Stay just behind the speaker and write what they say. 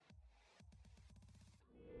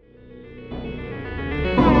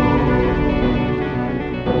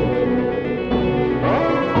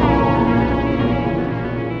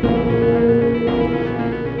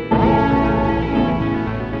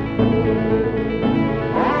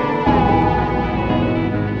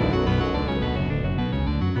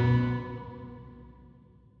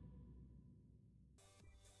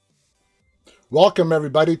Welcome,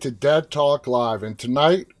 everybody, to Dead Talk Live. And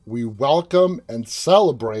tonight we welcome and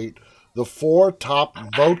celebrate the four top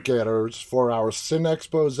vote getters for our Cine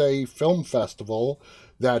Expose Film Festival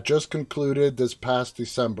that just concluded this past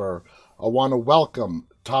December. I want to welcome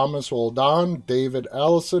Thomas Roldan, David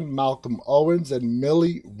Ellison, Malcolm Owens, and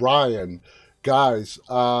Millie Ryan. Guys,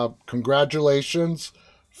 congratulations,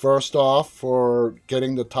 first off, for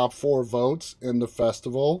getting the top four votes in the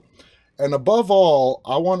festival. And above all,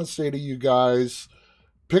 I want to say to you guys,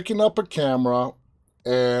 picking up a camera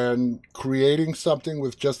and creating something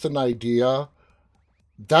with just an idea,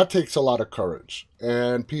 that takes a lot of courage.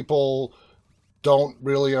 And people don't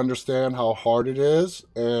really understand how hard it is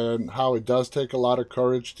and how it does take a lot of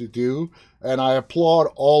courage to do. And I applaud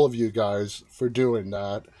all of you guys for doing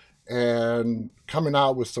that and coming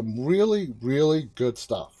out with some really, really good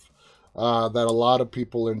stuff that a lot of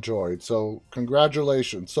people enjoyed. So,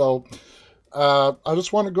 congratulations. So, I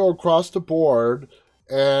just want to go across the board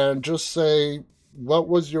and just say, what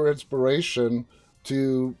was your inspiration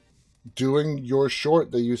to doing your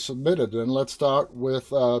short that you submitted? And let's start with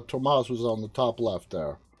Tomas, who's on the top left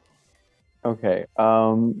there. Okay.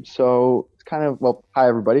 So it's kind of, well, hi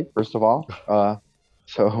everybody, first of all.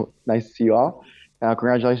 So nice to see you all.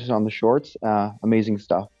 Congratulations on the shorts. Amazing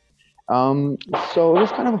stuff. Um, so it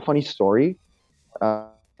was kind of a funny story. Uh,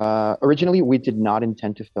 Originally, we did not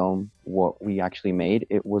intend to film what we actually made.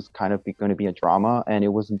 It was kind of going to be a drama, and it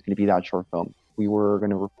wasn't going to be that short film. We were going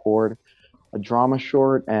to record a drama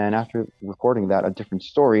short, and after recording that, a different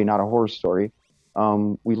story, not a horror story.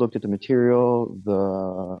 We looked at the material,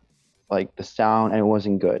 the sound, and it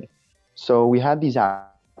wasn't good. So we had these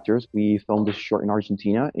actors. We filmed this short in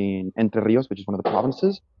Argentina, in Entre Rios, which is one of the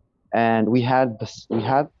provinces, and we had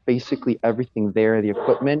basically everything there, the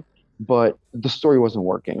equipment, but the story wasn't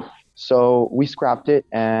working. So we scrapped it,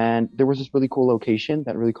 and there was this really cool location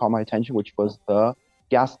that really caught my attention, which was the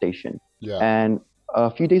gas station. Yeah. And a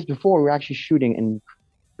few days before, we were actually shooting and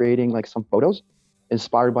creating like some photos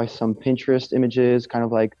inspired by some Pinterest images, kind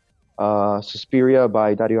of like Suspiria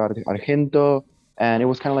by Dario Argento. And it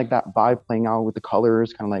was kind of like that vibe playing out with the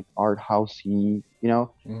colors, kind of like art housey, you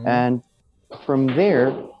know? Hmm. And from there,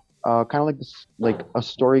 kind of like this, like a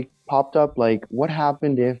story popped up, like what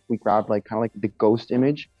happened if we grabbed like kind of like the ghost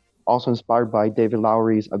image, also inspired by David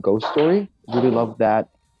Lowery's A Ghost Story. Really love that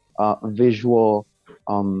visual,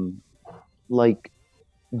 um, like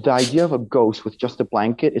the idea of a ghost with just a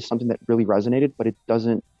blanket is something that really resonated, but it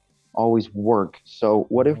doesn't always work. So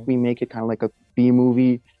what if Hmm. we make it kind of like a B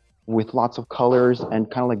movie with lots of colors and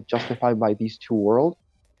kind of like justified by these two worlds?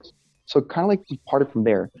 So kind of like departed from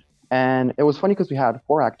there. And it was funny because we had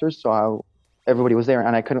four actors, so everybody was there,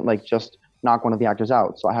 and I couldn't like just knock one of the actors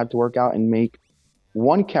out. So I had to work out and make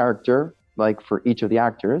one character like for each of the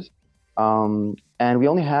actors. And we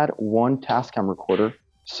only had one Tascam recorder,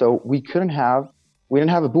 so we didn't have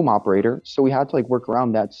a boom operator, so we had to like work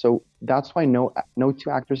around that. So that's why no two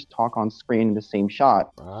actors talk on screen in the same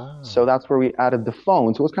shot. So Ah. that's where we added the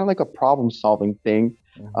phone. So it was kind of like a problem solving thing.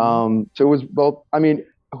 Hmm. So it was, well, I mean,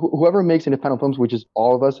 whoever makes independent films, which is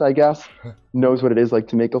all of us, I guess, knows what it is like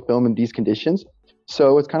to make a film in these conditions.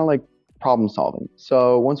 So it's kind of like problem solving.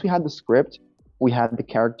 So once we had the script, we had the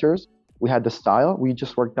characters, we had the style. We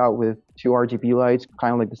just worked out with two RGB lights,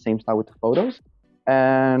 kind of like the same style with the photos,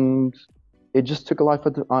 and it just took a life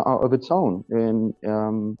of its own. And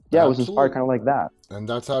yeah, it was inspired Absolutely. kind of like that. And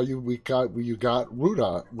that's how you got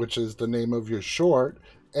Ruda, which is the name of your short.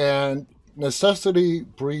 And necessity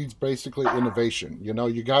breeds basically innovation. You know,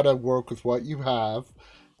 you got to work with what you have,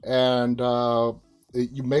 and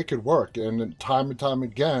you make it work. And time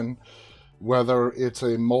again, whether it's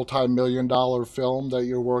a multi-million-dollar film that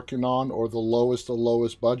you're working on or the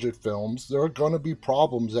lowest budget films, there are going to be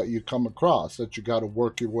problems that you come across that you got to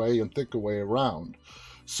work your way and think your way around.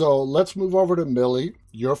 So let's move over to Millie.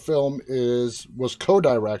 Your film is was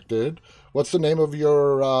co-directed. What's the name of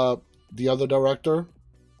your the other director?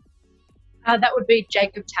 That would be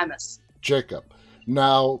Jacob Tamas. Jacob.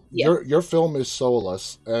 Now Yeah. your film is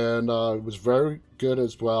Soulless, and it was very good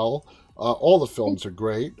as well. All the films are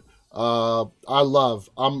great.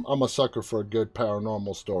 I'm a sucker for a good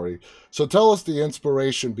paranormal story. So tell us the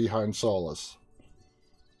inspiration behind Soulless.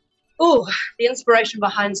 Oh, the inspiration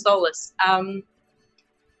behind Solus.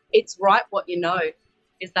 It's write what you know.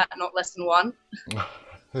 Is that not lesson one?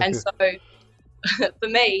 And so for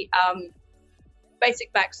me,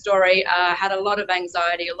 basic backstory, had a lot of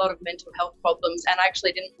anxiety, a lot of mental health problems, and I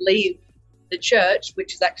actually didn't leave the church,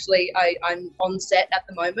 which is actually, I'm on set at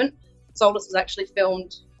the moment. Solus was actually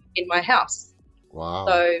filmed in my house. Wow.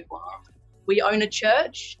 So we own a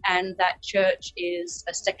church, and that church is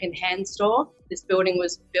a second-hand store. This building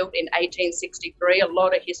was built in 1863. A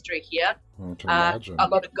lot of history here. I can imagine. A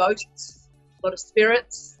lot of ghosts, a lot of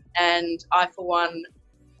spirits, and I, for one,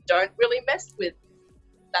 don't really mess with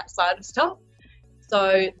that side of stuff.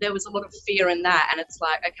 So there was a lot of fear in that, and it's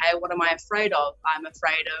like, okay, what am I afraid of? I'm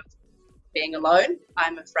afraid of being alone.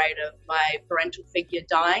 I'm afraid of my parental figure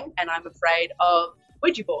dying, and I'm afraid of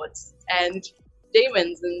Ouija boards and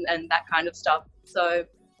demons and that kind of stuff. So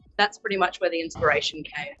that's pretty much where the inspiration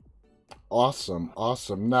came. Awesome.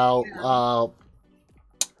 Now,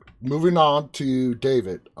 moving on to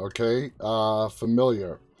David, okay?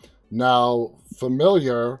 Familiar. Now,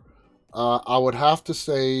 Familiar, I would have to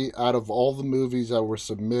say, out of all the movies that were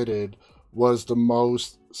submitted, was the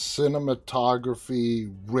most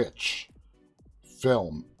cinematography rich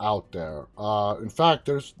film out there. In fact,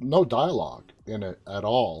 there's no dialogue in it at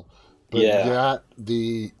all. But yet,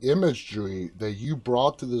 the imagery that you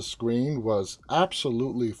brought to the screen was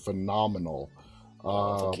absolutely phenomenal.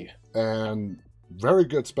 Thank you. And very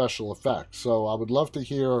good special effects. So I would love to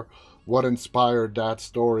hear what inspired that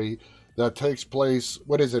story that takes place,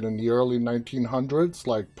 what is it, in the early 1900s,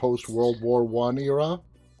 like post-World War I era?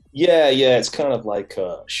 Yeah, it's kind of like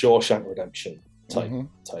a Shawshank Redemption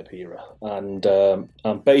type era, and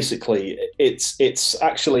basically it's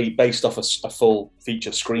actually based off a full feature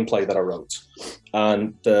screenplay that I wrote,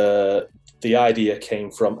 and the idea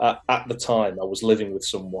came from at the time I was living with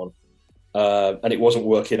someone, and it wasn't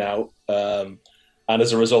working out, and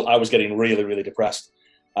as a result I was getting really, really depressed,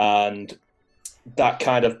 and that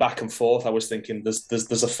kind of back and forth, I was thinking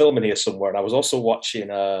there's a film in here somewhere, and I was also watching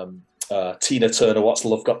Tina Turner, What's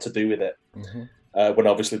Love Got to Do with It? When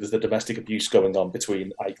obviously there's the domestic abuse going on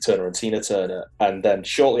between Ike Turner and Tina Turner. And then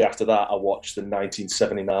shortly after that, I watched the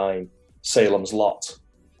 1979 Salem's Lot,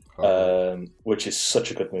 which is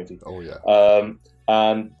such a good movie. Oh, yeah.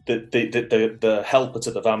 And the helper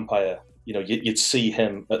to the vampire, you know, you'd see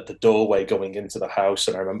him at the doorway going into the house.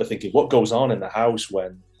 And I remember thinking, what goes on in the house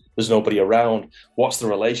when there's nobody around? What's the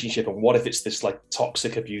relationship? And what if it's this like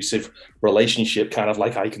toxic, abusive relationship, kind of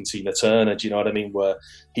like Ike and Tina Turner, do you know what I mean? Where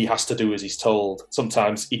he has to do as he's told.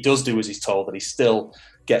 Sometimes he does do as he's told, but he still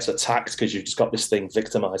gets attacked because you've just got this thing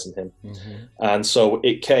victimizing him. And so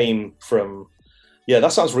it came from,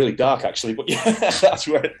 that sounds really dark actually, but yeah, that's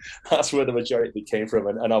where the majority came from.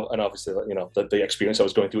 And obviously, you know, the experience I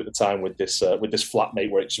was going through at the time with this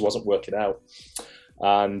flatmate where it just wasn't working out.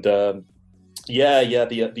 And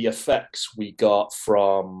the effects we got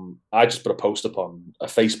from, I just put a post up on a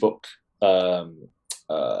Facebook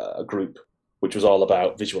group, which was all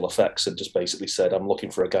about visual effects, and just basically said, I'm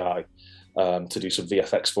looking for a guy to do some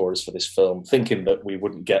VFX for us for this film, thinking that we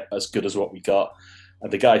wouldn't get as good as what we got.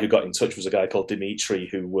 And the guy who got in touch was a guy called Dimitri,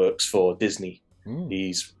 who works for Disney.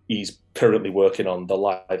 He's currently working on the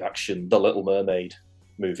live action The Little Mermaid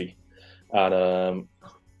movie. And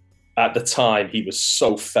at the time, he was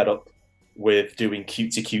so fed up with doing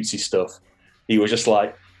cutesy stuff. He was just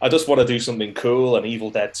like, I just want to do something cool, and Evil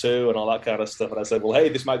Dead 2 and all that kind of stuff. And I said, well, hey,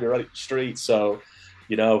 this might be right up the street. So,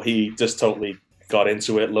 you know, he just totally got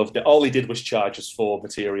into it, loved it. All he did was charge us for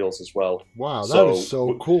materials as well. Wow, that is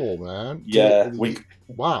so cool, man. Yeah, we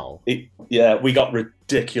got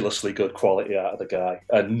ridiculously good quality out of the guy,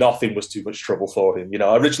 and nothing was too much trouble for him. You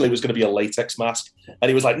know, originally it was going to be a latex mask, and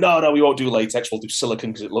he was like, no, we won't do latex, we'll do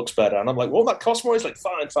silicone because it looks better. And I'm like, well, that costs more. He's like,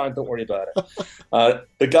 fine, don't worry about it.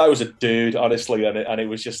 The guy was a dude, honestly, and it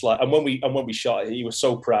was just like, and when we shot it, he was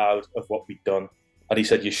so proud of what we'd done, and he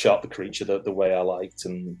said, you shot the creature the way I liked,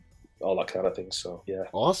 and all that kind of thing. So yeah,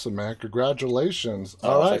 awesome, man. Congratulations.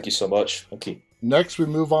 All right, thank you so much. Thank you. Next, we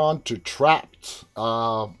move on to Trapped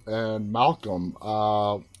and Malcolm.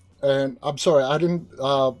 And I'm sorry, I didn't.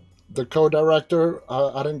 The co-director,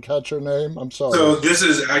 I didn't catch her name. I'm sorry. So this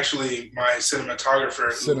is actually my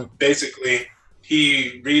cinematographer. Basically,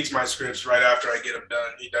 he reads my scripts right after I get them done.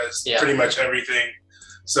 He does pretty much everything.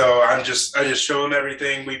 So I just show him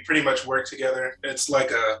everything. We pretty much work together. It's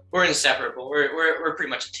like we're inseparable. We're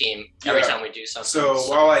pretty much a team every time we do something. So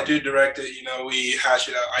while I do direct it, you know, we hash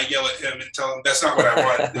it out. I yell at him and tell him that's not what I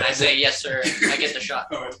want. And I say yes, sir. I get the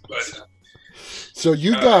shot. So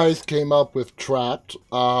you guys came up with Trapped,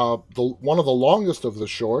 one of the longest of the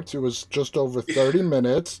shorts. It was just over 30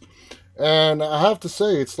 minutes, and I have to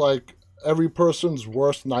say, it's like every person's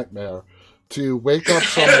worst nightmare to wake up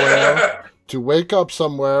somewhere. To wake up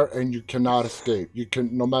somewhere and you cannot escape. You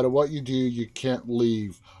can, no matter what you do, you can't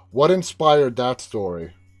leave. What inspired that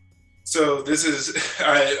story? So this is,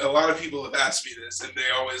 a lot of people have asked me this, and they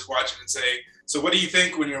always watch it and say, so what do you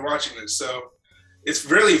think when you're watching this? So it's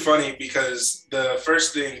really funny because the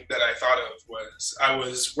first thing that I thought of was I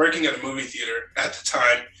was working at a movie theater at the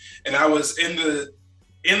time, and I was in the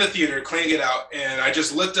theater cleaning it out, and I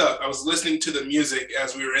just looked up. I was listening to the music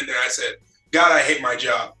as we were in there. I said, God, I hate my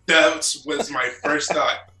job. That was my first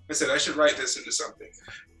thought. I said, I should write this into something.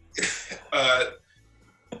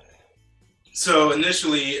 So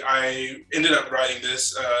initially, I ended up writing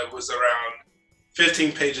this. It was around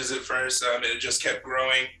 15 pages at first. It just kept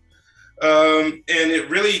growing. And it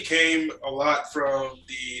really came a lot from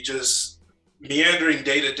the just meandering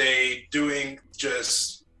day-to-day, doing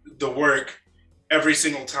just the work every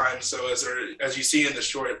single time. So as you see in the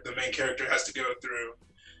short, the main character has to go through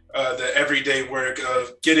the everyday work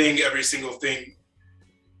of getting every single thing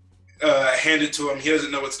handed to him. He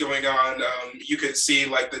doesn't know what's going on. You could see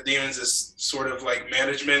like the demons as sort of like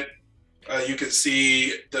management. You could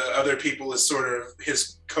see the other people as sort of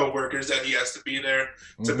his co-workers that he has to be there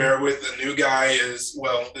to bear with. The new guy as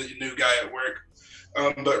well, the new guy at work.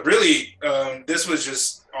 But really, this was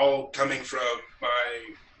just all coming from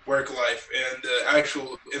my work life, and the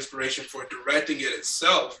actual inspiration for directing it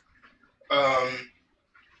itself.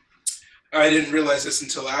 I didn't realize this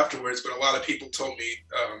until afterwards, but a lot of people told me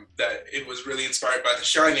that it was really inspired by The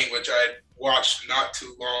Shining, which I watched not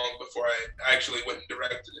too long before I actually went and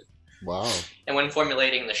directed it. Wow. And when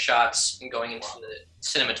formulating the shots and going into the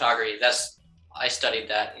cinematography, I studied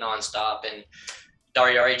that nonstop. And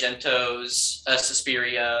Dario Argento's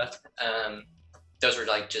Suspiria, those were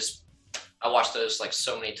like I watched those like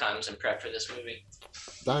so many times in prep for this movie.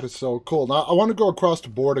 That is so cool. Now, I want to go across the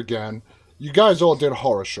board again. You guys all did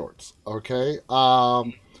horror shorts, okay?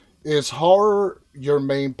 Is horror your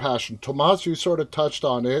main passion? Tomas, you sort of touched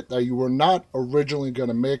on it, that you were not originally going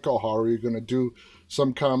to make a horror. You're going to do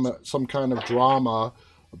some kind of drama.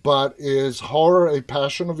 But is horror a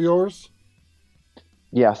passion of yours?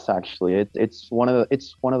 Yes, actually, it's one of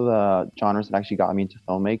the genres that actually got me into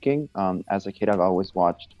filmmaking. As a kid, I've always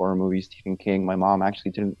watched horror movies, Stephen King. My mom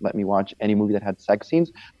actually didn't let me watch any movie that had sex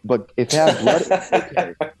scenes, but if it had blood,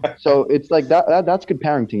 okay. So it's like that's good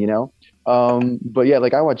parenting, you know. But yeah,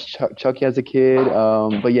 like I watched Chucky as a kid.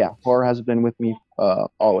 But yeah, horror has been with me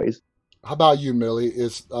always. How about you, Millie?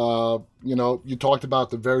 Is you talked about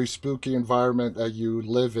the very spooky environment that you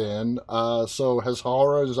live in. So has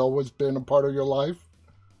horror always been a part of your life?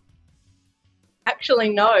 Actually,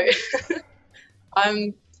 no.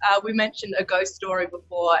 We mentioned A Ghost Story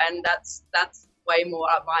before, and that's way more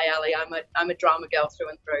up my alley. I'm a drama girl through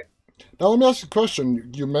and through. Now let me ask you a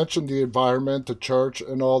question. You mentioned the environment, the church,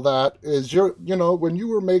 and all that. Is when you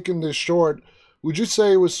were making this short, would you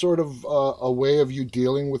say it was sort of a way of you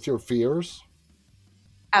dealing with your fears?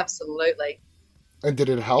 Absolutely. And did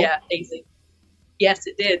it help? Yeah, easy. Yes,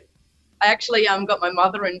 it did. I actually got my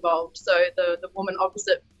mother involved, so the woman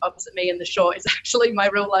opposite me in the short is actually my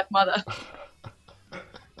real life mother.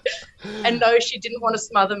 And no, she didn't want to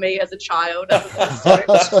smother me as a child.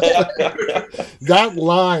 That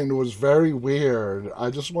line was very weird.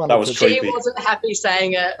 I just wanted. That was creepy. She wasn't happy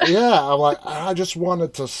saying it. Yeah, I'm like, I just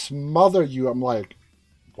wanted to smother you. I'm like,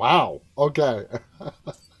 wow, okay.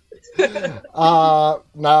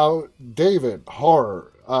 Now, David,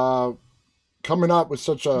 horror. Coming up with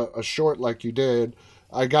such a short like you did,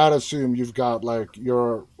 I gotta assume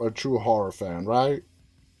you're a true horror fan, right?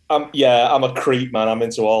 Yeah, I'm a creep, man. I'm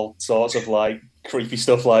into all sorts of like creepy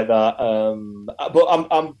stuff like that.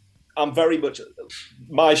 But I'm very much.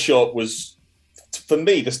 My short was, for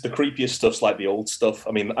me, the creepiest stuff's like the old stuff.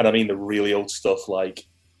 I mean the really old stuff, like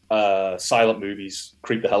silent movies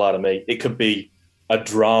creep the hell out of me. It could be a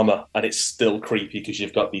drama and it's still creepy because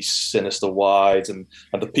you've got these sinister wides and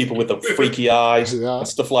the people with the freaky eyes and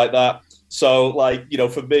stuff like that. So like,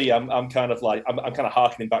 for me, I'm kind of like, I'm kind of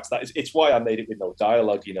harkening back to that. It's why I made it with no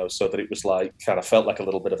dialogue, so that it was like, kind of felt like a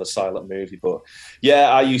little bit of a silent movie. But yeah,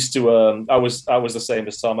 I used to, I was the same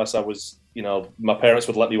as Thomas. I was, my parents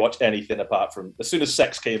would let me watch anything apart from, as soon as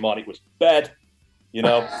sex came on, it was bed, and,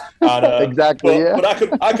 exactly. But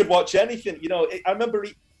I could watch anything, I remember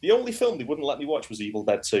the only film they wouldn't let me watch was Evil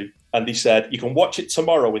Dead 2. And they said, you can watch it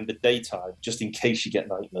tomorrow in the daytime, just in case you get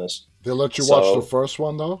nightmares. They let you watch the first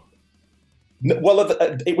one, though? Well,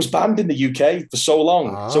 it was banned in the UK for so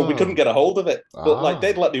long, so we couldn't get a hold of it. But like,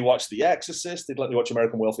 they'd let me watch The Exorcist, they'd let me watch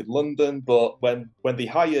American Werewolf in London. But when they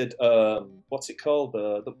hired, what's it called,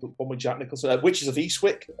 the one with Jack Nicholson, Witches of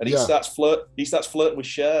Eastwick, and he starts flirting with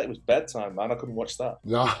Cher, it was bedtime, man. I couldn't watch that.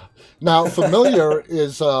 Yeah. Now, Familiar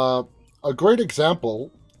is a great example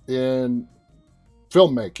in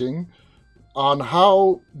filmmaking on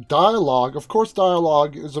how dialogue, of course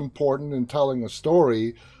dialogue is important in telling a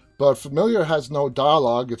story, but Familiar has no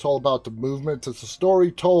dialogue. It's all about the movement. It's a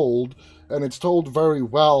story told, and it's told very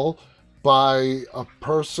well by a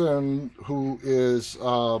person who is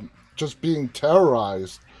just being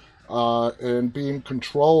terrorized and being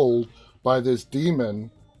controlled by this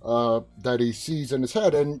demon that he sees in his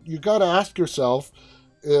head. And you got to ask yourself,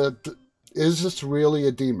 is this really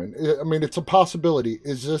a demon? I mean, it's a possibility.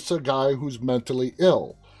 Is this a guy who's mentally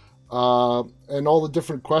ill? And all the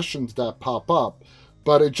different questions that pop up.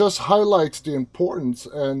 But it just highlights the importance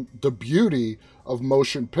and the beauty of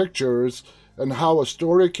motion pictures and how a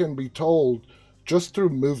story can be told just through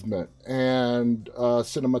movement and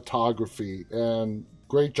cinematography. And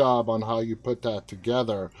great job on how you put that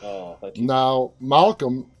together. Oh, thank you. Now,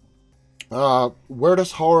 Malcolm, where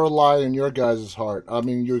does horror lie in your guys' heart? I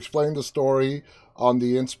mean, you explained the story on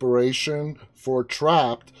the inspiration for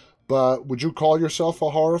Trapped, but would you call yourself a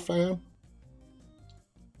horror fan?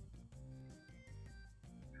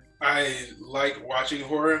 I like watching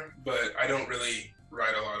horror, but I don't really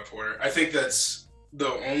write a lot of horror. I think that's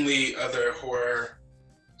the only other horror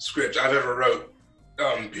script I've ever wrote,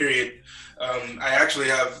 period. I actually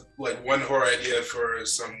have like one horror idea for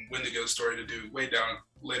some Wendigo story to do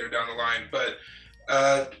later down the line. But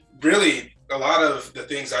really, a lot of the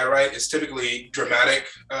things I write is typically dramatic,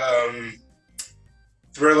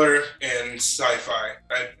 thriller, and sci-fi.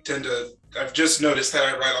 I've just noticed that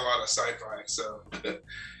I write a lot of sci-fi, so...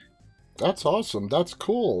 That's awesome. That's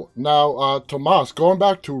cool. Now, Tomas, going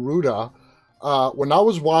back to Ruda, when I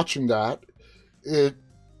was watching that, it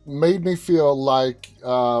made me feel like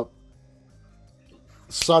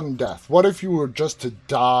sudden death. What if you were just to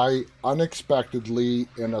die unexpectedly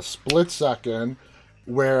in a split second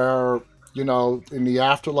where, you know, in the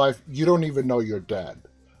afterlife, you don't even know you're dead?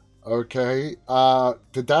 Okay?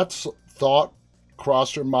 Did that thought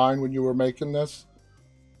cross your mind when you were making this?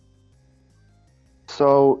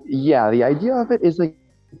 So yeah, the idea of it is like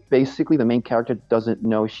basically the main character doesn't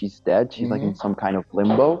know she's dead. She's like in some kind of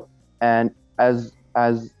limbo, and as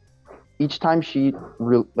each time she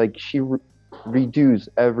redoes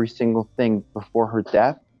every single thing before her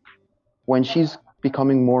death, when she's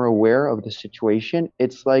becoming more aware of the situation,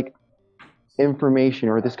 it's like information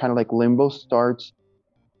or this kind of like limbo starts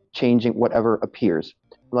changing whatever appears.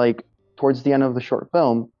 Like towards the end of the short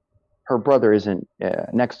film, her brother isn't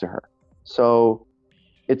next to her, so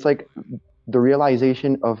it's like the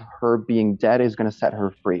realization of her being dead is going to set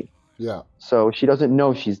her free. Yeah. So she doesn't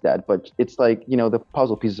know she's dead, but it's like, you know, the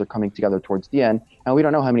puzzle pieces are coming together towards the end, and we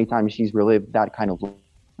don't know how many times she's relived that kind of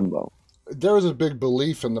limbo. There is a big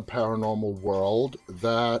belief in the paranormal world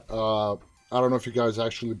that, I don't know if you guys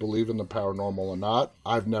actually believe in the paranormal or not.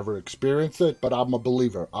 I've never experienced it, but I'm a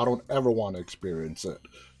believer. I don't ever want to experience it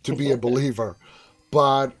to be a believer.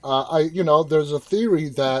 But there's a theory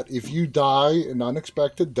that if you die an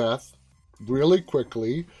unexpected death really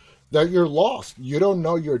quickly, that you're lost. You don't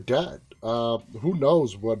know you're dead. Who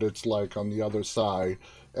knows what it's like on the other side?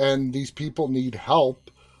 And these people need help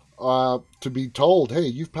to be told, hey,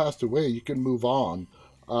 you've passed away. You can move on.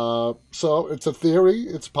 So it's a theory.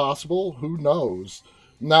 It's possible. Who knows?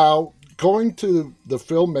 Now, going to the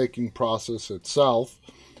filmmaking process itself,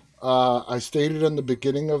 I stated in the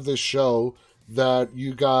beginning of this show that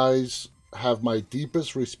you guys have my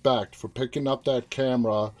deepest respect for picking up that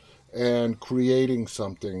camera and creating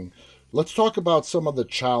something. Let's talk about some of the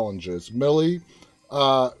challenges. Millie,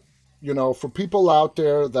 for people out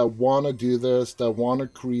there that want to do this, that want to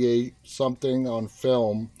create something on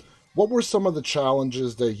film, what were some of the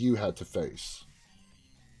challenges that you had to face?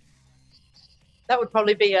 That would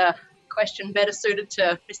probably be a question better suited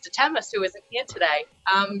to Mr. Tamas, who isn't here today.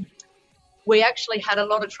 We actually had a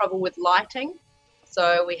lot of trouble with lighting,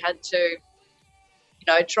 so we had to,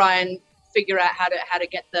 try and figure out how to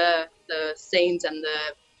get the scenes and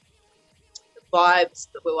the vibes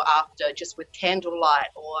that we were after, just with candlelight,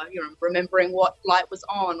 or remembering what light was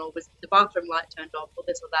on, or was the bathroom light turned off, or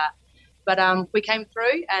this or that. But we came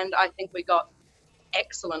through, and I think we got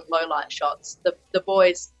excellent low light shots. The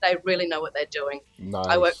boys, they really know what they're doing. Nice.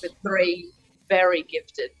 I work with 3 very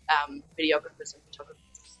gifted videographers and photographers.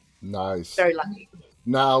 Nice. Very lucky.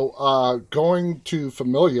 Now, going to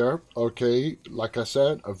Familiar, okay, like I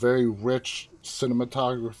said, a very rich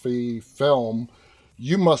cinematography film.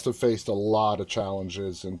 You must have faced a lot of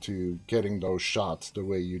challenges into getting those shots the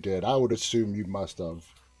way you did. I would assume you must have.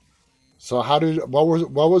 So what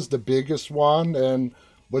was the biggest one, and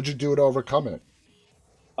what did you do to overcome it?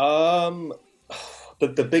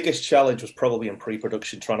 The biggest challenge was probably in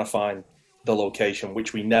pre-production, trying to find the location,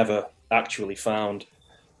 which we never actually found,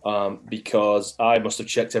 because I must have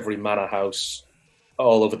checked every manor house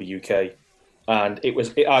all over the UK, and it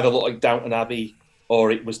either looked like Downton Abbey or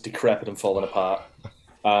it was decrepit and falling apart.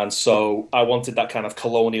 And so I wanted that kind of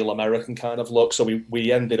colonial American kind of look. So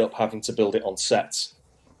we ended up having to build it on sets.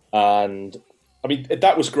 And I mean,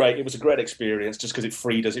 that was great. It was a great experience just because it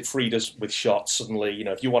freed us. It freed us with shots. Suddenly, you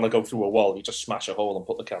know, if you want to go through a wall, you just smash a hole and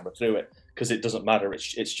put the camera through it because it doesn't matter.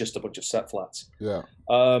 It's just a bunch of set flats. Yeah.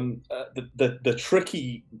 The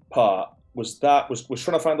tricky part was trying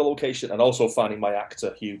to find the location and also finding my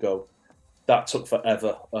actor, Hugo. That took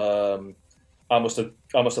forever. I must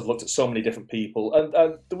have looked at so many different people,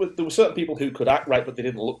 and there were certain people who could act right, but they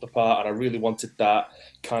didn't look the part. And I really wanted that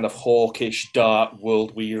kind of hawkish, dark,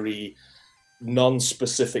 world-weary,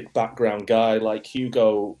 non-specific background guy like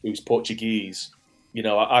Hugo, who's Portuguese. You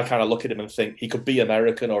know, I kind of look at him and think he could be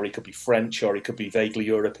American, or he could be French, or he could be vaguely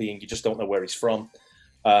European. You just don't know where he's from.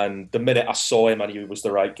 And the minute I saw him, I knew he was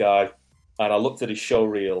the right guy. And I looked at his show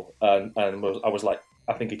reel, and I was like,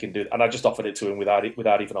 I think he can do it. And I just offered it to him without even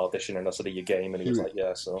auditioning. I said, "Are you game?" And he was like,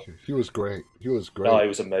 "Yeah." So he was great. He was great. No, he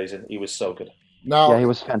was amazing. He was so good. Yeah, he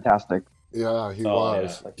was fantastic. Yeah, he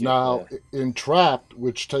was. Yeah, now, in Trapped,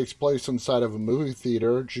 which takes place inside of a movie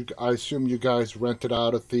theater, I assume you guys rented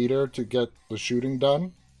out a theater to get the shooting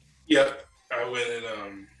done? Yep. I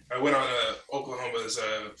went on Oklahoma's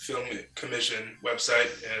film commission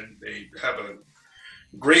website, and they have a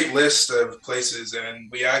great list of places,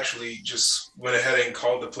 and we actually just went ahead and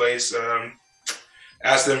called the place,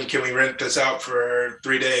 asked them, can we rent this out for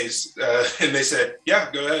 3 days? And they said, yeah,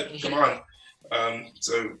 go ahead, come on.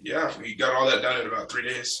 So yeah, we got all that done in about 3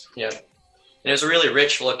 days. Yeah. And it was a really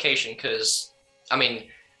rich location because, I mean,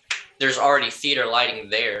 there's already theater lighting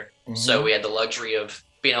there. Mm-hmm. So we had the luxury of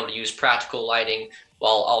being able to use practical lighting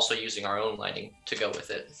while also using our own lighting to go with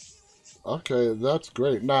it. Okay, that's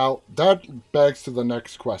great. Now, that begs to the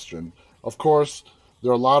next question. Of course,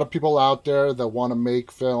 there are a lot of people out there that want to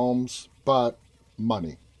make films, but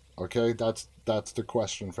money. Okay, that's the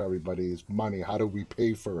question for everybody is money. How do we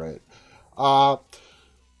pay for it?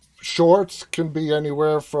 Shorts can be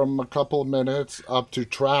anywhere from a couple of minutes up to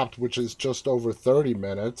Trapped, which is just over 30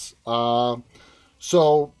 minutes.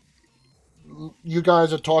 So you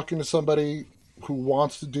guys are talking to somebody who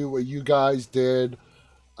wants to do what you guys did.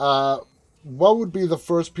 What would be the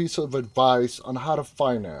first piece of advice on how to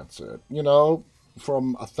finance it? You know,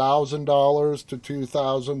 from $1,000 to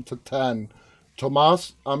 $2,000 to $10,000.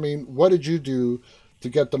 Tomas, I mean, what did you do to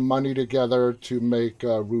get the money together to make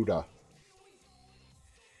Ruda?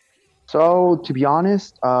 So, to be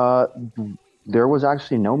honest, there was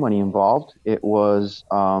actually no money involved. It was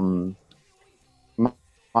my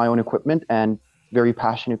own equipment and very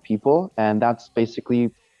passionate people, and that's basically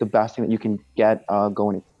the best thing that you can get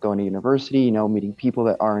going to university, you know, meeting people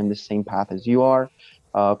that are in the same path as you are,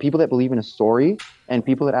 people that believe in a story, and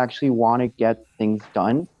people that actually want to get things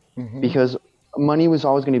done. Mm-hmm. Because money was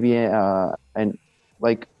always going to be an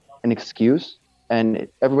excuse, and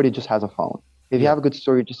everybody just has a phone. If you have a good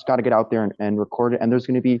story, you just got to get out there and record it. And there's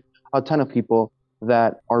going to be a ton of people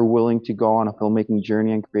that are willing to go on a filmmaking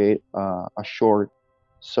journey and create a short.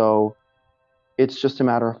 So it's just a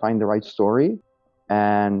matter of finding the right story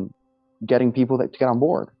and getting people to get on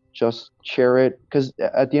board. Just share it, because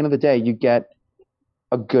at the end of the day, you get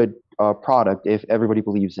a good product if everybody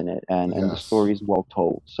believes in it and the story is well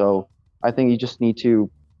told. So I think you just need to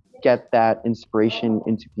get that inspiration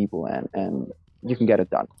into people and you can get it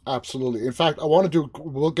done. Absolutely. In fact,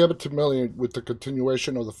 we'll get it to Millie with the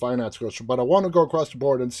continuation of the finance question, but I want to go across the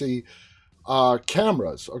board and see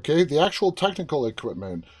cameras, okay? The actual technical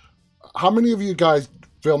equipment. How many of you guys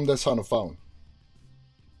filmed this on a phone?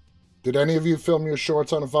 Did any of you film your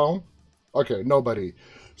shorts on a phone? Okay, nobody.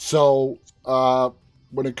 So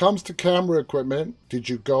when it comes to camera equipment, did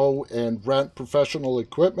you go and rent professional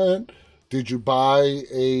equipment? Did you buy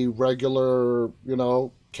a regular,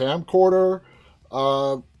 camcorder?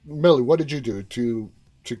 Millie, what did you do to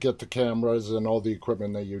get the cameras and all the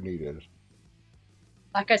equipment that you needed?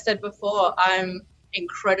 Like I said before, I'm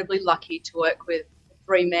incredibly lucky to work with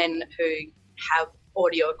 3 men who have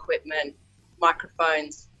audio equipment,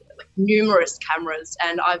 microphones, like numerous cameras,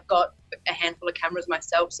 and I've got a handful of cameras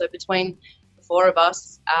myself. So between the 4 of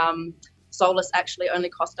us, Solus actually only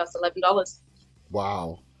cost us $11.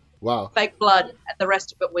 Wow. Fake blood. The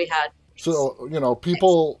rest of it we had. So,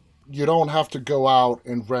 people, you don't have to go out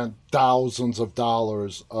and rent thousands of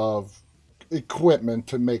dollars of equipment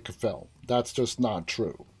to make a film. That's just not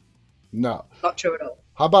true. No. Not true at all.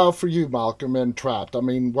 How about for you, Malcolm, and Trapped? I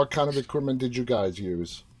mean, what kind of equipment did you guys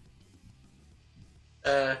use?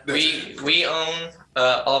 We own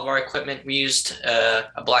all of our equipment. We used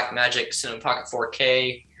a Blackmagic Cinema Pocket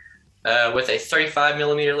 4K with a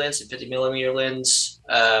 35mm lens and 50mm lens.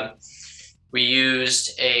 We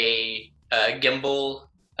used a gimbal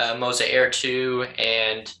Moza Air 2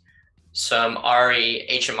 and some ARRI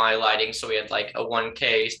HMI lighting. So we had like a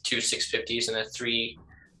 1K, two 650s, and a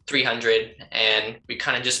 300, and we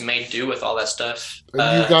kind of just made do with all that stuff.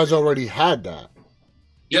 And you guys already had that?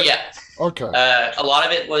 Yeah. Okay. A lot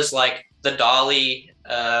of it was like the dolly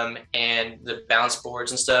and the bounce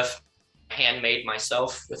boards and stuff, handmade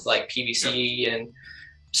myself with like PVC and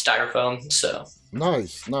styrofoam. So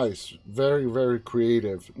nice, very, very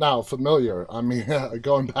creative. Now, Familiar. I mean,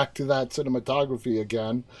 going back to that cinematography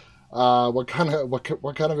again. What kind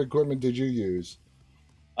of equipment did you use?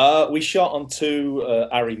 We shot on two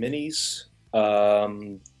ARRI minis.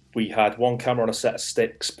 We had one camera on a set of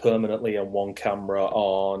sticks permanently and one camera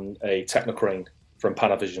on a Technocrane from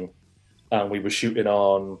Panavision. And we were shooting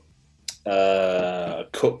on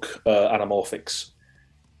Cook Anamorphics.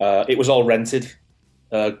 It was all rented.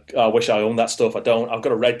 I wish I owned that stuff. I don't. I've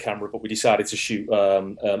got a Red camera, but we decided to shoot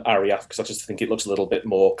ARRI because I just think it looks a little bit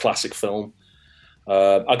more classic film.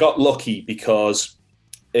 I got lucky because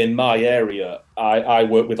in my area, I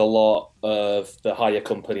work with a lot of the hire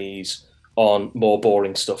companies on more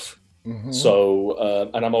boring stuff. Mm-hmm. So,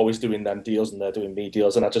 and I'm always doing them deals and they're doing me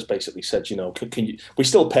deals. And I just basically said, can you, we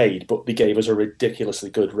still paid, but they gave us a ridiculously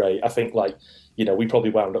good rate. I think we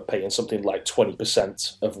probably wound up paying something like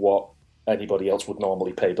 20% of what anybody else would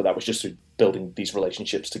normally pay. But that was just through building these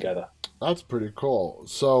relationships together. That's pretty cool.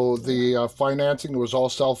 So the financing was all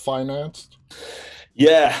self-financed?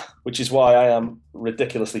 Yeah, which is why I am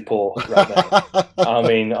ridiculously poor right now. I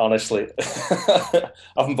mean, honestly, I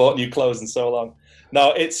haven't bought new clothes in so long.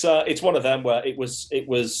 No, it's one of them where it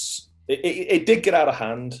did get out of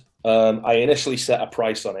hand. I initially set a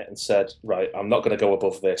price on it and said, right, I'm not going to go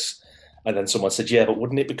above this. And then someone said, yeah, but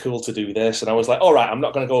wouldn't it be cool to do this? And I was like, all right, I'm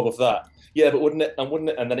not going to go above that. Yeah, but wouldn't it?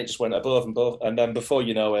 And then it just went above and above. And then before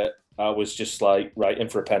you know it, I was just like, right, in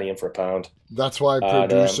for a penny, in for a pound. That's why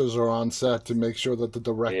producers are on set, to make sure that the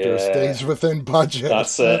director stays within budget.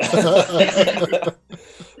 That's it.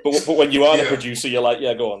 But when you are the producer, you're like,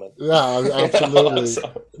 yeah, go on then. Yeah, absolutely.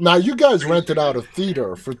 Now, you guys rented out a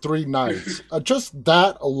theater for 3 nights. Just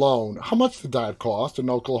that alone, how much did that cost in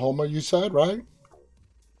Oklahoma, you said, right?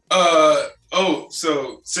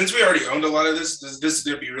 So since we already owned a lot of this is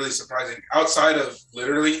going to be really surprising. Outside of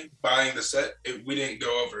literally buying the set, we didn't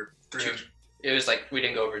go over 300. It was like we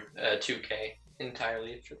didn't go over 2K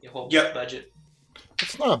entirely for the whole budget.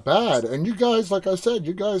 It's not bad. And you guys, like I said,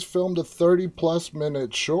 you guys filmed a 30-plus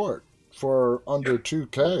minute short for under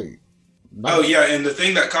 2K. Nice. Oh, yeah, and the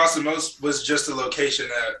thing that cost the most was just the location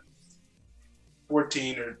at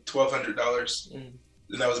 $1,400 or $1,200, and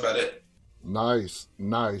that was about it. Nice.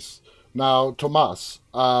 Now, Tomas,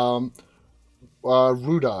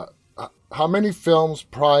 Ruda, how many films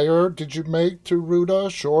prior did you make to Ruda,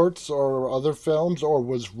 shorts or other films, or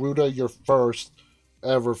was Ruda your first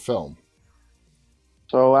ever film?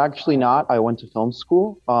 So actually not. I went to film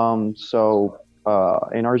school. In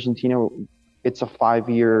Argentina, it's a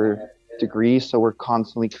 5-year degree, so we're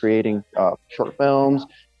constantly creating short films,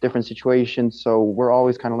 different situations. So we're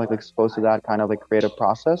always kind of like exposed to that kind of like creative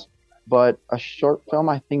process. But a short film,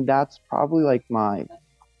 I think that's probably like I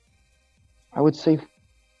would say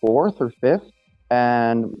 4th or 5th.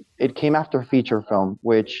 And it came after a feature film,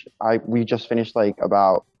 which we just finished like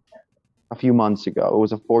about a few months ago. It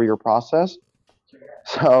was a 4-year process.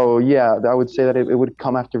 So yeah, I would say that it would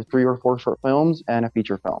come after 3 or 4 short films and a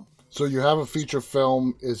feature film. So you have a feature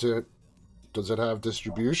film. Does it have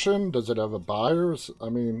distribution? Does it have a buyer? I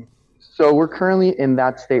mean... So we're currently in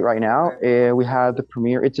that state right now. We have the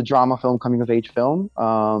premiere. It's a drama film, coming of age film,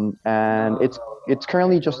 and it's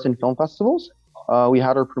currently just in film festivals. We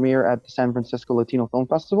had our premiere at the San Francisco Latino Film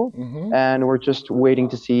Festival, and we're just waiting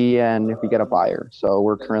to see if we get a buyer. So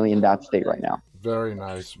we're currently in that state right now. Very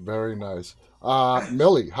nice, very nice.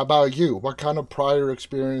 Millie, how about you? What kind of prior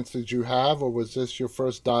experience did you have, or was this your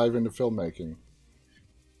first dive into filmmaking?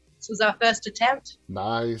 This was our first attempt.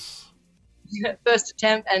 Nice. First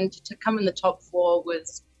attempt, and to come in the top 4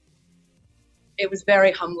 was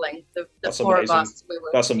very humbling. The 4 amazing. of us.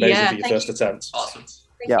 That's amazing for your first attempt. Awesome.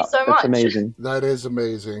 Thank you so much. That's amazing. That is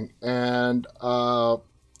amazing. And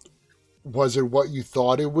was it what you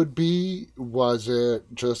thought it would be? Was it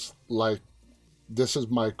just like, this is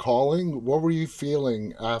my calling? What were you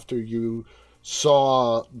feeling after you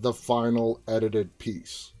saw the final edited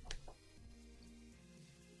piece?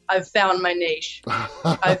 I've found my niche.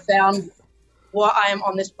 I've found what I am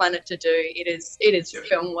on this planet to do. It is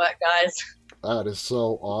film work, guys. That is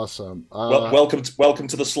so awesome. Welcome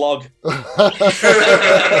to the slog.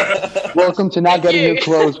 Welcome to not getting your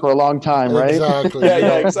clothes for a long time, right? Exactly.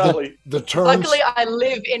 Yeah, exactly. The terms... Luckily, I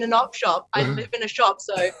live in an op shop. I live in a shop,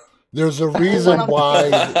 so There's a reason why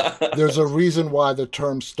the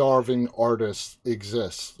term starving artist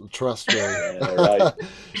exists. Trust me. Yeah, right.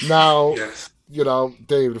 Now, Yes. you know,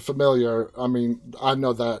 David, familiar. I mean, I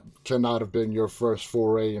know that cannot have been your first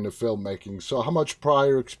foray into filmmaking. So how much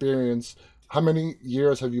prior experience, how many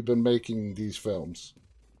years have you been making these films?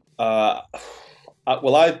 Well,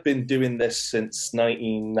 I've been doing this since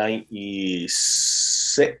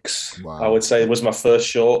 1996. Wow. I would say it was my first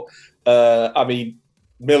short. I mean,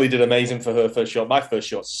 Millie did amazing for her first short. My first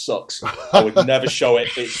short sucks. I would never show it.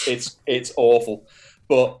 It's awful.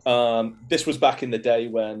 But this was back in the day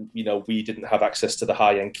when, you know, we didn't have access to the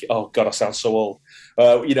high end. Oh God, I sound so old.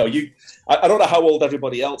 You know, I don't know how old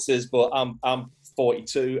everybody else is, but I'm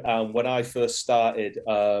 42, and when I first started,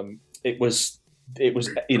 it was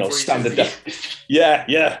you know, standard.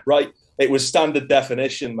 Yeah, right. It was standard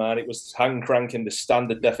definition, man. It was hand cranking the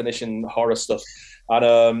standard definition horror stuff,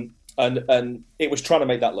 and it was trying to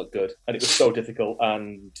make that look good, and it was so difficult.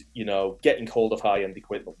 And you know, getting hold of high end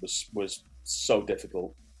equipment was so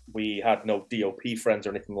difficult. We had no DOP friends or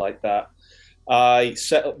anything like that. I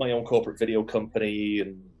set up my own corporate video company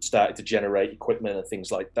and started to generate equipment and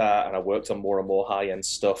things like that, and I worked on more and more high end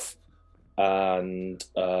stuff. And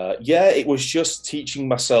it was just teaching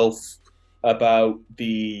myself about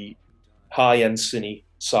the high end cine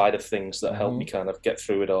side of things that helped me kind of get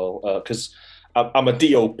through it all. Because I'm a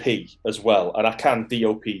DOP as well, and I can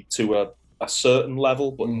DOP to a certain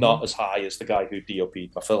level, but not as high as the guy who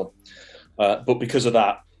DOP'd my film. But because of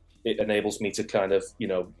that, it enables me to kind of, you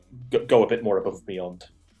know, go a bit more above and beyond.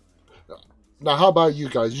 Now, how about you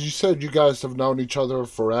guys? You said you guys have known each other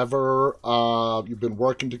forever. You've been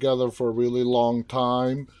working together for a really long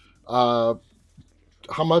time. How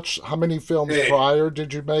many films prior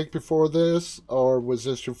did you make before this, or was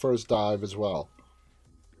this your first dive as well?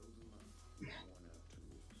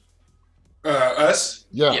 Us?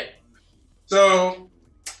 Yeah. So,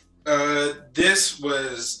 this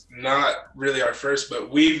was not really our first,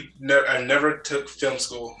 but I never took film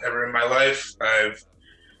school ever in my life. I've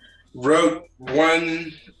wrote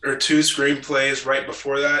 1 or 2 screenplays right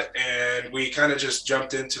before that, and we kind of just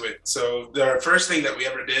jumped into it. So the first thing that we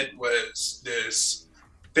ever did was this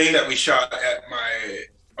thing that we shot at my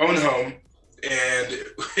own home, and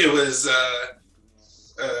it was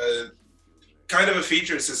kind of a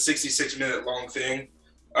feature. It's a 66-minute long thing,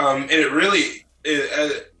 and it really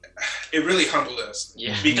humbled us,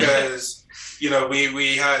 because you know,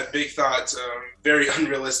 we had big thoughts, very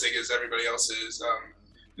unrealistic as everybody else is.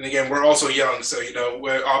 And again, we're also young, so you know,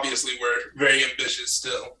 we're very ambitious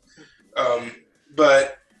still.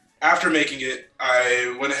 But after making it,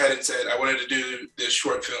 I went ahead and said I wanted to do this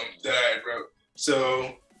short film that I had wrote.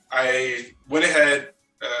 So I went ahead,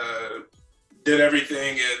 did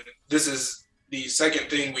everything, and this is the second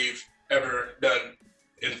thing we've ever done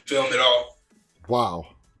in film at all. Wow.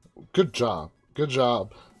 Good job.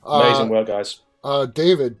 Amazing work, guys.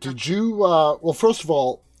 David, did you, well, first of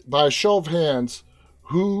all, by a show of hands,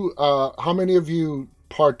 how many of you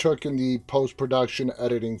partook in the post-production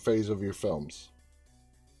editing phase of your films?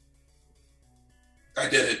 I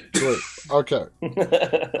did it. Great. Okay.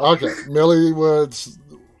 Millie was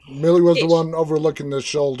the one overlooking the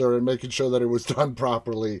shoulder and making sure that it was done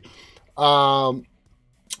properly. When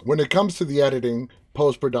it comes to the editing,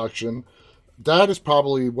 post-production, that is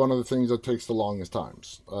probably one of the things that takes the longest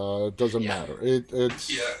times. It doesn't matter.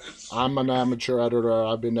 I'm an amateur editor.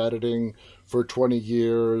 I've been editing for 20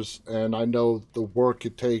 years, and I know the work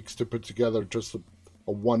it takes to put together just a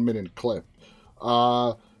 1-minute clip.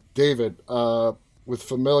 David, with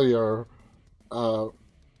Familiar, how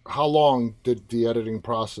long did the editing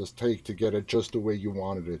process take to get it just the way you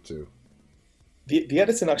wanted it to? The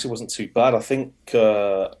editing actually wasn't too bad. I think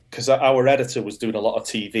because our editor was doing a lot of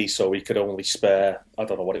TV, so we could only spare, I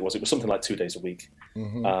don't know what it was. It was something like 2 days a week.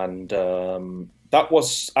 And that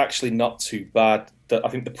was actually not too bad. I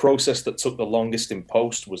think the process that took the longest in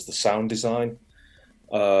post was the sound design.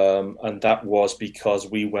 And that was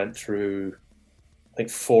because we went through, I think,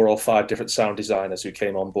 4 or 5 different sound designers who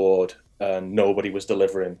came on board, and nobody was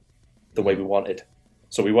delivering the way we wanted.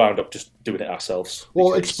 So we wound up just doing it ourselves.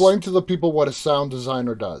 Well, explain to the people what a sound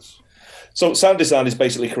designer does. So sound design is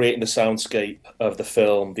basically creating the soundscape of the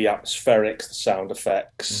film, the atmospherics, the sound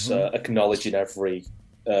effects, acknowledging every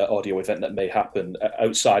audio event that may happen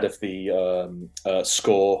outside of the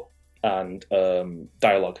score and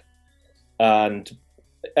dialogue. And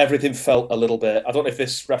everything felt a little bit, I don't know if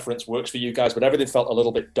this reference works for you guys, but everything felt a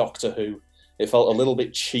little bit Doctor Who. It felt a little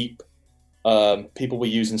bit cheap. People were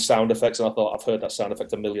using sound effects, and I thought, I've heard that sound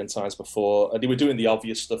effect a million times before. And they were doing the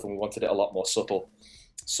obvious stuff, and we wanted it a lot more subtle.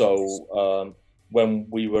 So when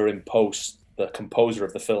we were in post, the composer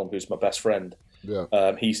of the film, who's my best friend.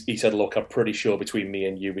 Yeah. He said, "Look, I'm pretty sure between me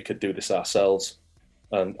and you, we could do this ourselves,"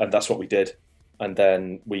 and that's what we did. And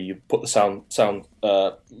then we put the sound,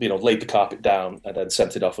 laid the carpet down, and then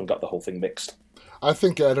sent it off and got the whole thing mixed. I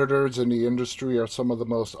think editors in the industry are some of the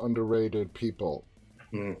most underrated people.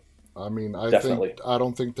 Mm. I mean, I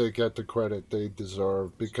don't think they get the credit they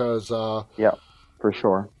deserve because yeah, for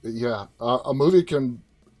sure. Yeah, a movie can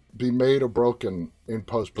be made or broken in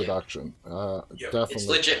post-production. Definitely, it's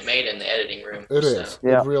legit made in the editing room. It is.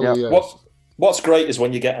 It really is. What's great is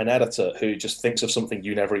when you get an editor who just thinks of something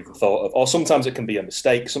you never even thought of, or sometimes it can be a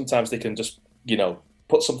mistake. Sometimes they can just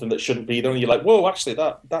put something that shouldn't be there, and you're like, whoa, actually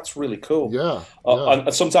that's really cool. Yeah.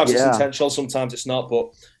 And sometimes it's intentional, sometimes it's not,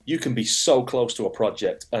 but you can be so close to a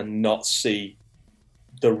project and not see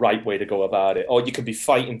the right way to go about it. Or you could be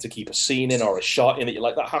fighting to keep a scene in or a shot in that you're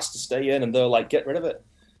like, that has to stay in, and they're like, get rid of it.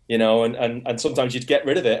 And sometimes you'd get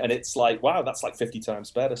rid of it and it's like, wow, that's like 50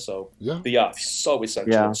 times better. So the art is so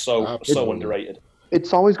essential, so underrated.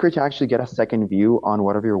 It's always great to actually get a second view on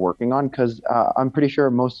whatever you're working on, because I'm pretty sure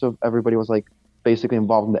most of everybody was like basically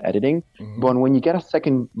involved in the editing. Mm-hmm. But when you get a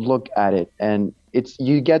second look at it, and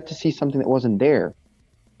you get to see something that wasn't there,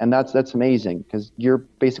 and that's amazing, because you're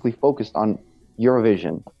basically focused on your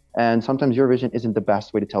vision, and sometimes your vision isn't the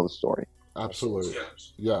best way to tell the story. Absolutely,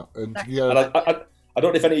 And I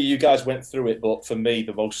don't know if any of you guys went through it, but for me,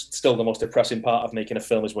 the most depressing part of making a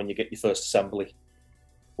film is when you get your first assembly.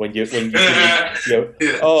 When you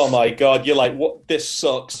oh my God, you're like, what? This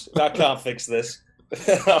sucks. I can't fix this.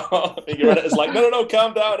 Your editor's like, no,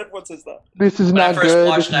 calm down. Everyone says that. This is not good. When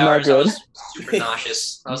I first watched ours, I was super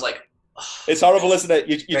nauseous. I was like, it's horrible, isn't it?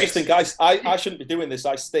 You just think I shouldn't be doing this.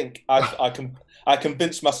 I stink. I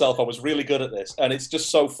convinced myself I was really good at this, and it's just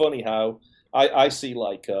so funny how I see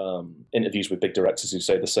like interviews with big directors who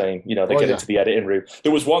say the same. They get into the editing room.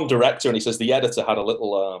 There was one director, and he says the editor had a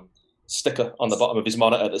little sticker on the bottom of his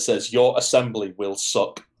monitor that says, "Your assembly will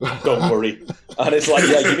suck. Don't worry." And it's like,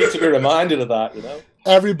 you need to be reminded of that.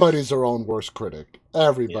 Everybody's their own worst critic.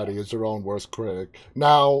 Everybody is their own worst critic.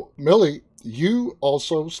 Now, Millie, you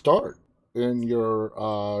also start in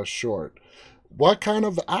your short. What kind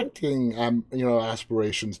of acting,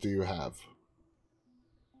 aspirations do you have?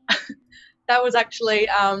 That was actually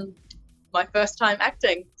my first time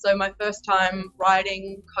acting. So my first time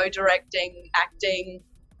writing, co-directing, acting.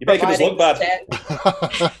 You're making us look bad.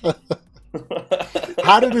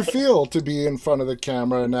 How did it feel to be in front of the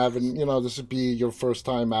camera and having, this would be your first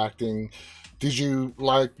time acting? Did you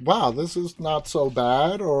like, wow, this is not so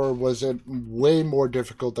bad, or was it way more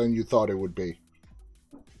difficult than you thought it would be?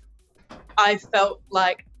 I felt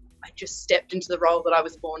like I just stepped into the role that I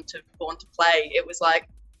was born to play. It was like,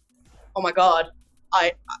 oh my God,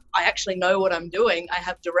 I actually know what I'm doing. I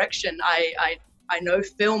have direction. I know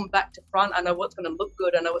film back to front. I know what's going to look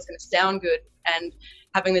good. I know what's going to sound good. And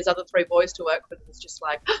having these other three boys to work with was just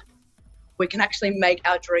like, we can actually make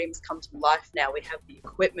our dreams come to life now. We have the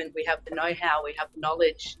equipment, we have the know-how, we have the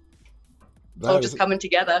knowledge. It's all just coming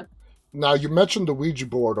together. Now, you mentioned the Ouija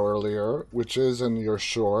board earlier, which is in your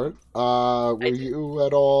short. Were you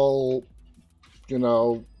at all,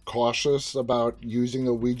 cautious about using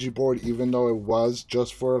a Ouija board, even though it was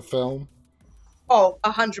just for a film? Oh,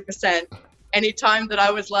 100%. Anytime that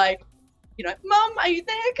I was like, Mum, are you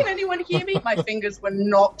there? Can anyone hear me? My fingers were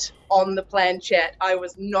not on the planchette. I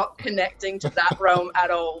was not connecting to that realm at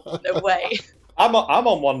all. No way. I'm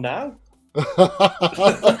on one now.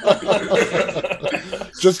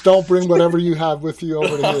 Just don't bring whatever you have with you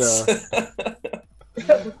over here.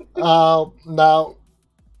 Now,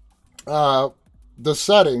 the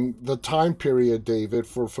setting, the time period, David,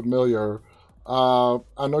 for Familiar. I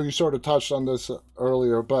know you sort of touched on this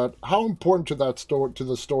earlier, but how important to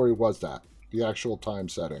the story was that, the actual time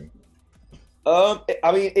setting?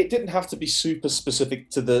 It didn't have to be super specific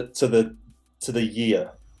to the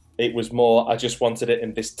year. It was more, I just wanted it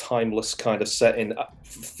in this timeless kind of setting.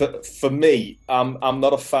 For me, I'm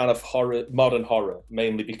not a fan of modern horror,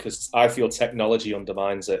 mainly because I feel technology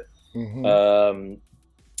undermines it. Mm-hmm.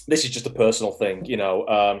 This is just a personal thing,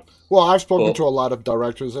 Well, I've spoken to a lot of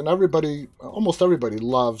directors, and almost everybody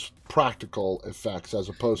loves practical effects as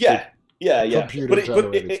opposed to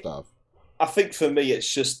computer-generated stuff. I think for me,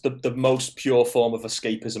 it's just the most pure form of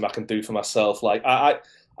escapism I can do for myself. Like,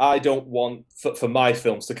 I don't want for my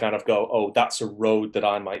films to kind of go, oh, that's a road that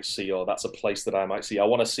I might see, or that's a place that I might see. I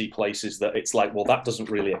want to see places that it's like, well, that doesn't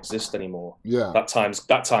really exist anymore. Yeah, that time's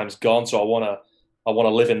gone. So I want to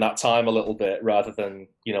live in that time a little bit rather than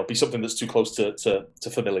be something that's too close to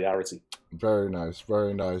familiarity. Very nice,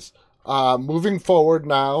 very nice. Moving forward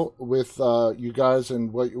now with you guys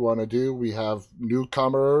and what you want to do, we have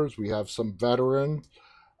newcomers, we have some veterans.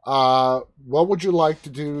 What would you like to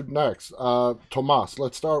do next? Tomas,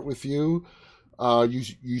 let's start with you.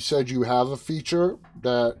 You said you have a feature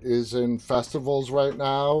that is in festivals right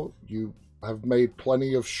now. You have made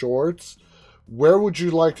plenty of shorts. Where would you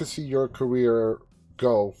like to see your career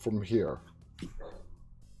go from here?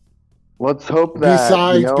 Let's hope that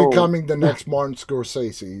besides becoming the next Martin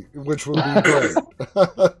Scorsese, which would be great.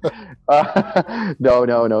 No.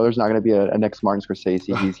 There's not going to be a next Martin Scorsese.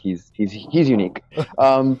 He's unique.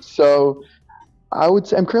 So I would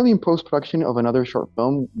say I'm currently in post production of another short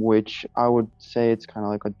film, which I would say it's kind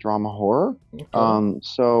of like a drama horror. Okay.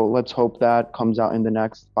 So let's hope that comes out in the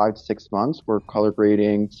next 5 to 6 months. We're color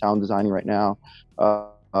grading, sound designing right now,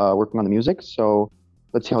 working on the music. So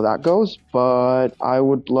let's see how that goes. But I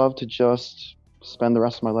would love to just spend the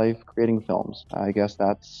rest of my life creating films. I guess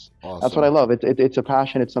that's what I love. It's a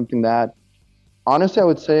passion. It's something that, honestly, I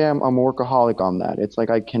would say I'm a workaholic on that. It's like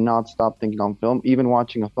I cannot stop thinking on film. Even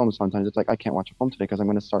watching a film, sometimes it's like I can't watch a film today because I'm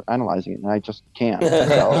going to start analyzing it, and I just can't.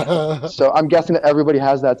 So I'm guessing that everybody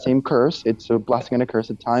has that same curse. It's a blessing and a curse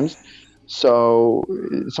at times. So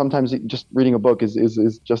sometimes just reading a book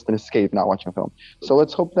is just an escape, not watching a film. So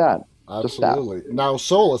let's hope that. Absolutely. Now,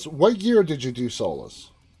 Solus, what year did you do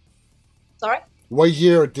Solus? Sorry? What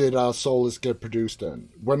year did Solus get produced in?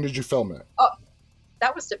 When did you film it? Oh,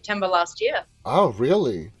 that was September last year. Oh,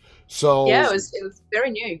 really? So yeah, it was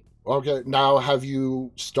very new. Okay. Now, have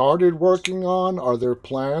you started working on? Are there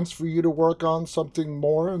plans for you to work on something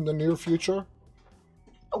more in the near future?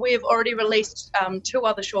 We've already released 2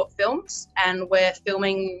 other short films, and we're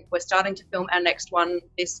starting to film our next one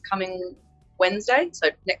this coming Wednesday, so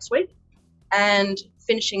next week, and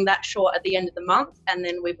finishing that short at the end of the month. And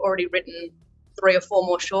then we've already written 3 or 4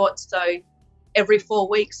 more shorts. So every 4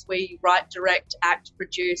 weeks we write, direct, act,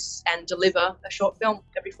 produce, and deliver a short film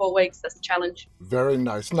every 4 weeks. That's the challenge. Very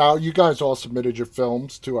nice. Now, you guys all submitted your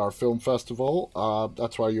films to our film festival.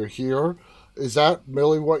 That's why you're here. Is that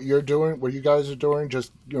really what you're doing, what you guys are doing?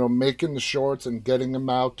 Just, making the shorts and getting them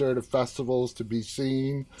out there to festivals to be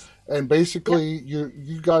seen? And basically, yep.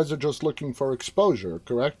 you guys are just looking for exposure,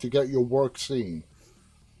 correct? To get your work seen.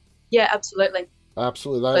 Yeah, absolutely.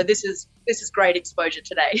 Absolutely. So this is great exposure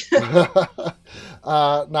today.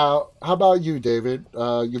 Now, how about you, David?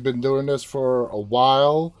 You've been doing this for a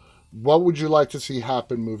while. What would you like to see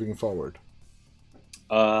happen moving forward?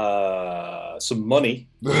 Some money.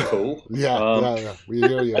 Cool. Yeah. We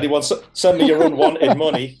hear you. Anyone send me your unwanted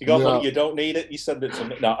money? You got money, you don't need it, you send it to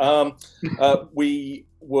me. No.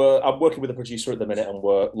 I'm working with a producer at the minute, and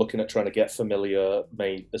we're looking at trying to get Familiar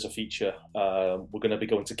made as a feature. We're going to be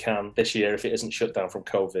going to Cannes this year if it isn't shut down from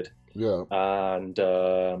COVID. Yeah. And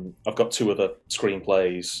I've got 2 other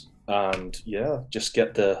screenplays, and just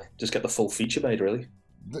get the full feature made, really.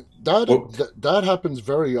 That happens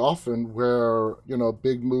very often where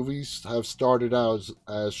big movies have started out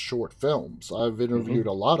as short films. I've interviewed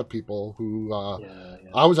a lot of people who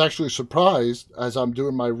I was actually surprised as I'm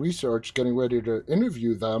doing my research, getting ready to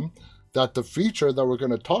interview them, that the feature that we're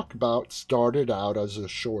going to talk about started out as a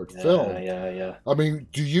short film. Yeah. I mean,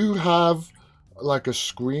 do you have like a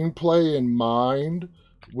screenplay in mind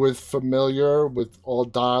with Familiar, with all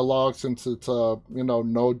dialogue, since it's a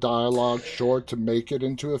no dialogue short, to make it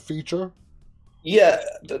into a feature? Yeah,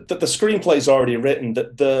 the screenplay's already written.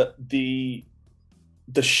 The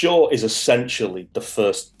short is essentially the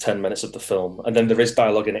first 10 minutes of the film, and then there is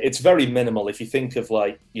dialogue in it. It's very minimal. If you think of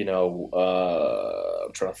I'm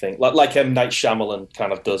trying to think, like M. Night Shyamalan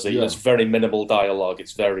kind of does it. Yeah. It's very minimal dialogue.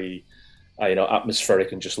 It's very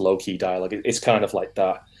atmospheric and just low key dialogue. It's kind of like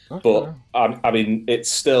that. Okay. But I mean, it's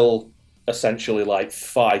still essentially like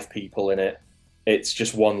 5 people in it. It's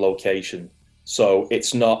just one location, so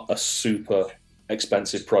it's not a super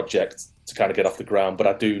expensive project to kind of get off the ground. But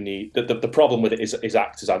I do need the problem with it is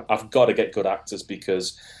actors. I've got to get good actors,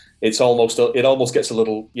 because it almost gets a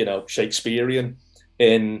little Shakespearean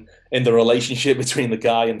in the relationship between the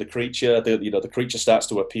guy and the creature. The creature starts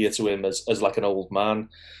to appear to him as like an old man.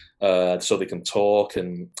 So they can talk,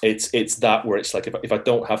 and it's that where it's like if I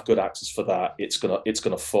don't have good actors for that, it's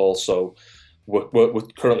gonna fall. So we're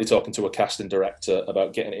currently talking to a casting director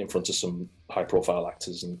about getting it in front of some high profile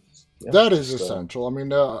actors, and that is essential. I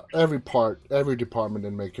mean, every department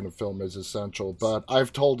in making a film is essential, but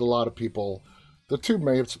I've told a lot of people the 2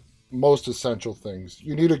 most essential things: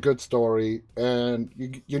 you need a good story, and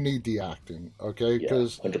you need the acting. Okay,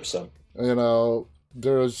 because 100%.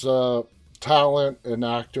 There's talent in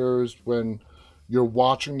actors when you're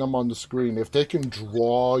watching them on the screen. If they can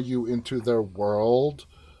draw you into their world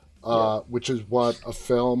which is what a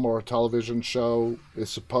film or a television show is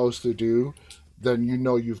supposed to do, then you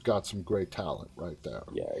know you've got some great talent right there.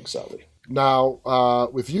 Yeah, exactly. Now,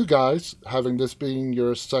 with you guys, having this being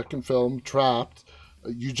your second film, Trapped,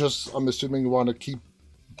 you just, I'm assuming, want to keep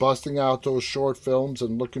busting out those short films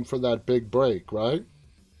and looking for that big break, right?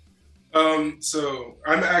 So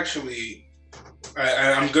I'm actually,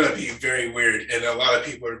 I'm going to be very weird, and a lot of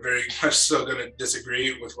people are very much so going to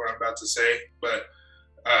disagree with what I'm about to say, but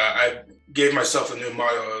I gave myself a new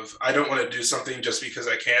motto of, I don't want to do something just because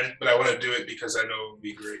I can, but I want to do it because I know it will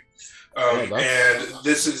be great. And that's what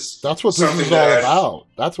this is all about.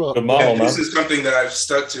 That's what this is something that I've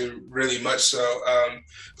stuck to really much so,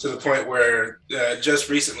 to the point where just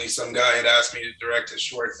recently some guy had asked me to direct a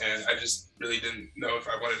short, and I just really didn't know if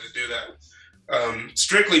I wanted to do that.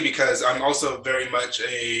 Strictly because I'm also very much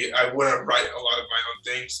I want to write a lot of my own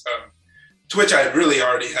things, to which I really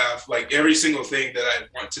already have. Like every single thing that I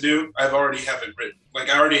want to do, I've already have it written. Like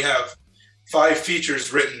I already have 5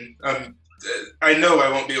 features written. I know I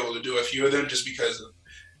won't be able to do a few of them just because of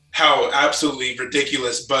how absolutely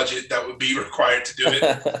ridiculous budget that would be required to do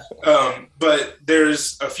it. But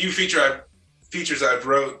there's a few features I've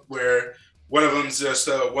wrote where one of them's just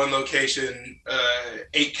a 1 location,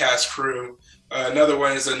 8 cast crew. Another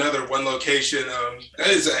one is another 1 location. That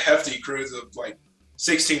is a hefty crew of like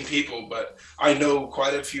 16 people, but I know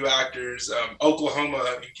quite a few actors.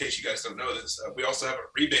 Oklahoma, in case you guys don't know this, we also have a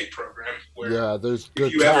rebate program where there's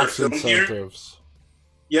good tax incentives.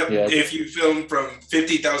 Yep. Yeah. If you film from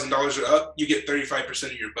 $50,000 or up, you get 35%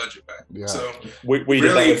 of your budget back. Yeah. So we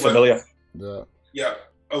really familiar. Yeah.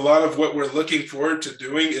 A lot of what we're looking forward to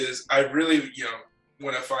doing is I really,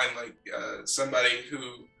 want to find like somebody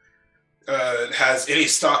who has any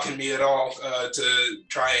stock in me at all to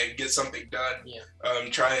try and get something done. Yeah.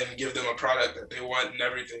 Try and give them a product that they want and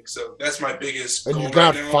everything. So that's my biggest goal. And you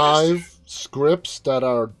got 5 scripts that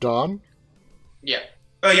are done? Yeah.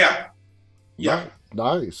 Oh, yeah. Yeah.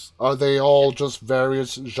 Nice. Are they all just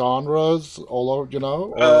various genres all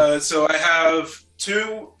over, So I have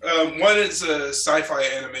 2. One is a sci-fi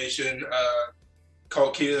animation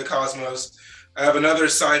called Key to the Cosmos. I have another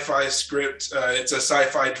sci-fi script. It's a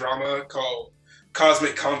sci-fi drama called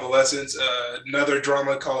Cosmic Convalescence. Another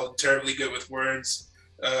drama called Terribly Good with Words.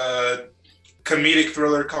 Comedic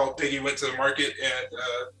thriller called Piggy Went to the Market. And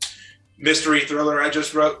mystery thriller I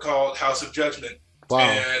just wrote called House of Judgment. Wow.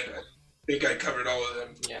 And I think I covered all of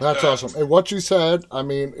them. Yeah. That's awesome. And what you said, I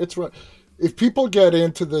mean, if people get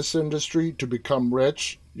into this industry to become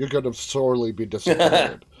rich, you're going to sorely be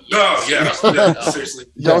disappointed. No, seriously.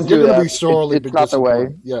 Don't do you're going to that. be sorely It's not the way.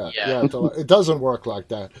 Yeah. It doesn't work like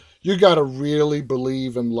that. You got to really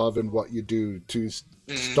believe and love in what you do to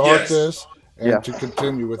start this and to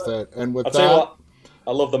continue with it. And with tell you what,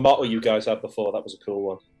 I love the motto you guys had before. That was a cool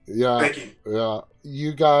one. Yeah. Thank you. Yeah.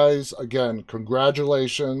 You guys, again,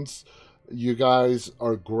 congratulations. You guys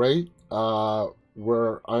are great.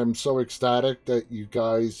 I'm so ecstatic that you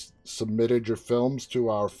guys submitted your films to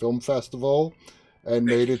our film festival and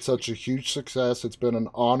made it such a huge success. It's been an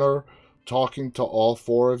honor talking to all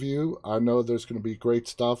 4 of you. I know there's going to be great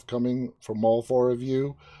stuff coming from all 4 of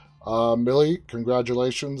you. Millie,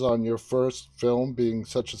 congratulations on your first film being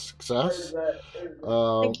such a success.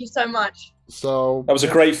 Thank you so much. So that was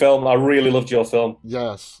a great film. I really loved your film.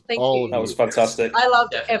 Yes, Thank all you. of That was fantastic. I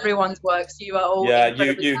loved everyone's works. You are all you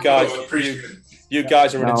guys, you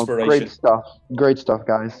guys are an inspiration. Great stuff,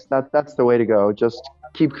 guys. That's the way to go. Just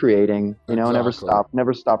keep creating. Never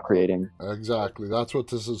stop creating. Exactly. That's what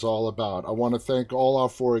this is all about. I want to thank all our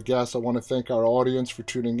 4 guests. I want to thank our audience for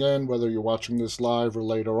tuning in, whether you're watching this live or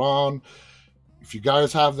later on. If you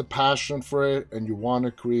guys have the passion for it and you want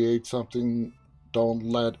to create something, don't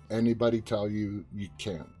let anybody tell you you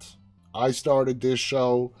can't. I started this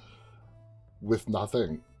show with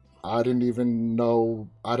nothing. I didn't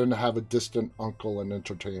have a distant uncle in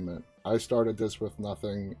entertainment. I started this with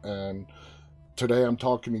nothing, and today I'm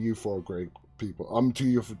talking to you 4 great people. I'm to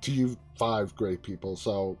you 5 great people.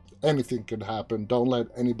 So anything can happen. Don't let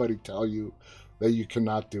anybody tell you that you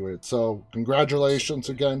cannot do it. So congratulations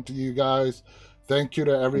again to you guys. Thank you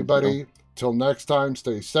to everybody. Till next time,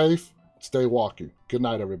 stay safe, stay walking. Good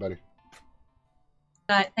night, everybody.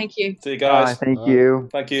 Night. Thank you. See you guys. Thank you.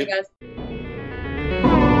 Thank you. See you guys.